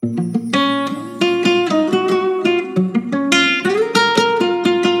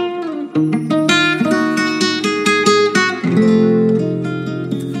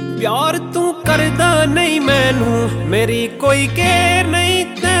मेरी कोई केयर नहीं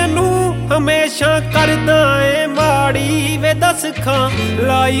तैनू हमेशा करदा ए माड़ी वे दस खां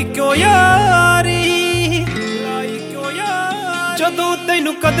लाई क्यों यारी जदों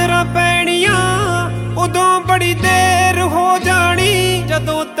तैनू कदरां पैणियां उदों बड़ी देर हो जानी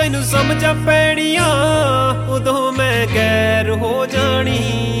जदों तैनू समझां पैणियां उदों मैं गैर हो जानी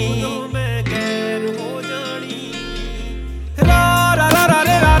रा रा रा रा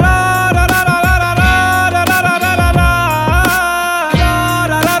रे रा रा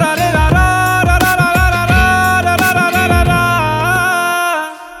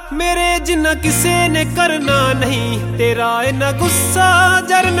जिन्ना किसे ने करना नहीं तेरा इन्ना गुस्सा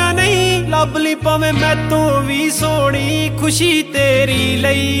जरना नहीं लभली भावें मैं तो भी सोनी खुशी तेरी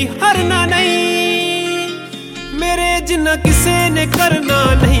लई हरना नहीं मेरे जिन्ना किसे ने करना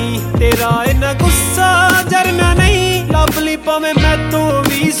नहीं तेरा इन्ना गुस्सा जरना नहीं लभली भावें मैं तो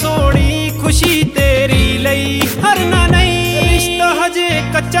भी सोनी खुशी तेरी लई हरना नहीं रिश्ता हजे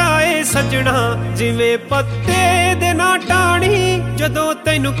कच्चा ए सजना जिवें पत्ते दे ना टाणी जदों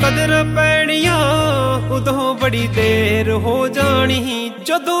तैनू कदर पैणियां उदों बड़ी देर हो जानी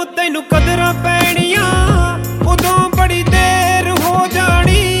जदों तैनू कदर पैणियां उदों बड़ी देर हो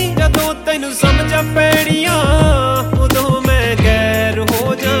जानी जदों तैनू समझ पैणियां उदों मैं गैर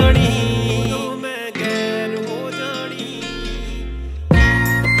हो जानी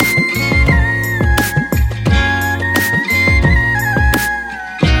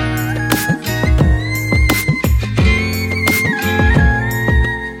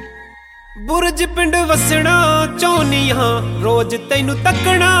बुरज पिंड वसना चाहनिया रोज तैनू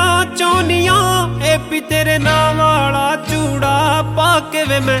तकना चाहनिया ए भी तेरे नाम वाला चूड़ा पा के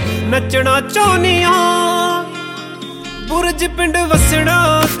वे मैं नचना चाहनिया बुरज पिंड वसना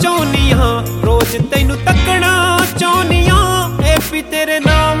चाहनिया रोज तैनू तकना चाहनिया ए भी तेरे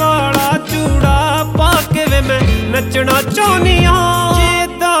नाम वाला चूड़ा पा के वे मैं नचना चाहनिया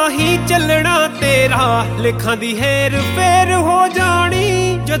जेदा ही चलना तेरा लिखां दी हेर फेर हो जानी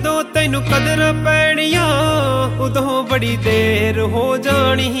जदों तैनू कदर पैणियां उदों बड़ी देर हो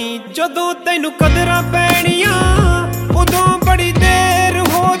जानी जदों तैनू कदरां पैणियां